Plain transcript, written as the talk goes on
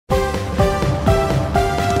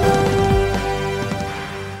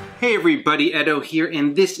Hey everybody, Edo here,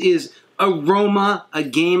 and this is Aroma, a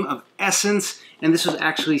game of essence, and this was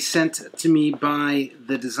actually sent to me by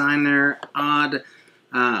the designer Odd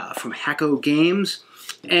from Hacko Games,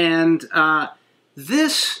 and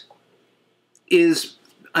this is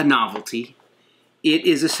a novelty. It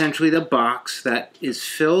is essentially the box that is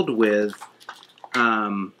filled with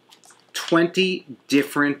 20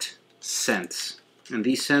 different scents, and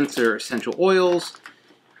these scents are essential oils,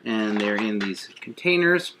 and they're in these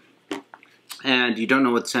containers. And you don't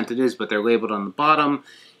know what scent it is, but they're labeled on the bottom,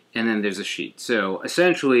 and then there's a sheet. So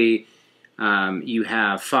essentially, you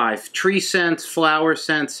have 5 tree scents, flower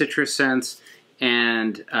scents, citrus scents,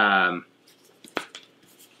 and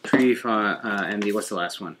what's the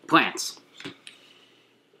last one? Plants.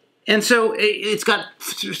 And so it's got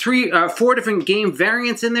 4 different game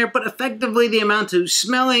variants in there, but effectively the amount of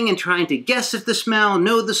smelling and trying to guess if the smell,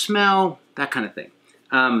 know the smell, that kind of thing.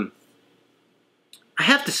 I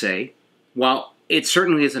have to say, while it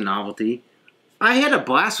certainly is a novelty, I had a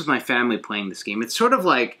blast with my family playing this game. It's sort of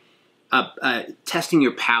like testing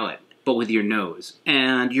your palate, but with your nose.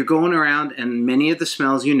 And you're going around, and many of the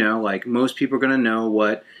smells you know, like most people are going to know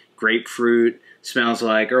what grapefruit smells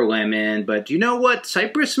like, or lemon, but do you know what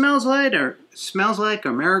cypress smells like,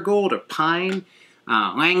 or marigold, or pine,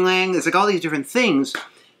 lang lang? There's like all these different things.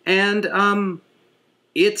 And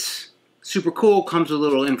it's super cool, comes with a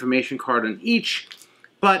little information card on each,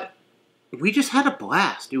 but we just had a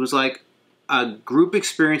blast. It was like a group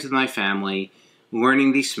experience with my family,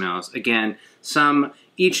 learning these smells. Again,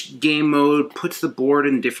 each game mode puts the board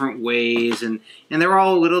in different ways, and they're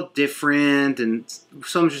all a little different, and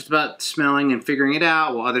some's just about smelling and figuring it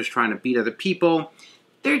out, while others trying to beat other people.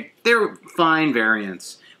 They're fine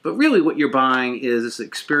variants, but really what you're buying is this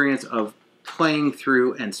experience of playing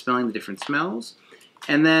through and smelling the different smells,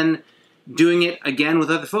 and then doing it again with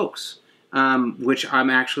other folks, which I'm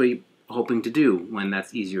actually hoping to do when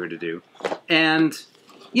that's easier to do. And,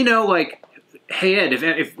 you know, like, hey Ed,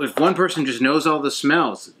 if one person just knows all the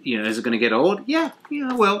smells, you know, is it going to get old? Yeah,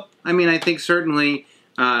 well, I mean, I think certainly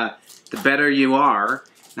the better you are,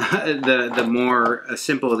 the more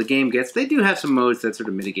simple the game gets. They do have some modes that sort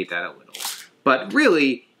of mitigate that a little. But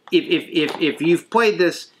really, if you've played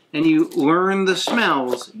this and you learn the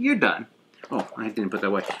smells, you're done. Oh, I didn't put that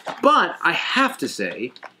away. But I have to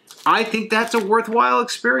say, I think that's a worthwhile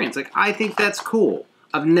experience. Like, I think that's cool.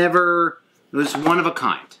 It was one of a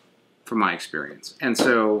kind from my experience. And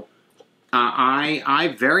so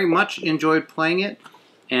I very much enjoyed playing it,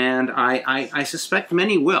 and I suspect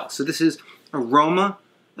many will. So this is Aroma,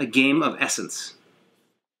 a game of essence.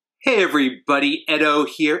 Hey everybody, Edo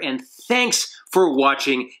here, and thanks for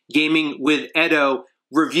watching Gaming with Edo.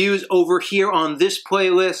 Reviews over here on this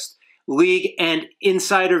playlist, League and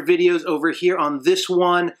Insider videos over here on this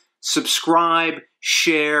one. Subscribe,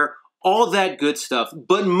 share, all that good stuff.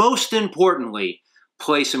 But most importantly,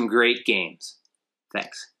 play some great games.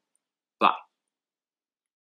 Thanks.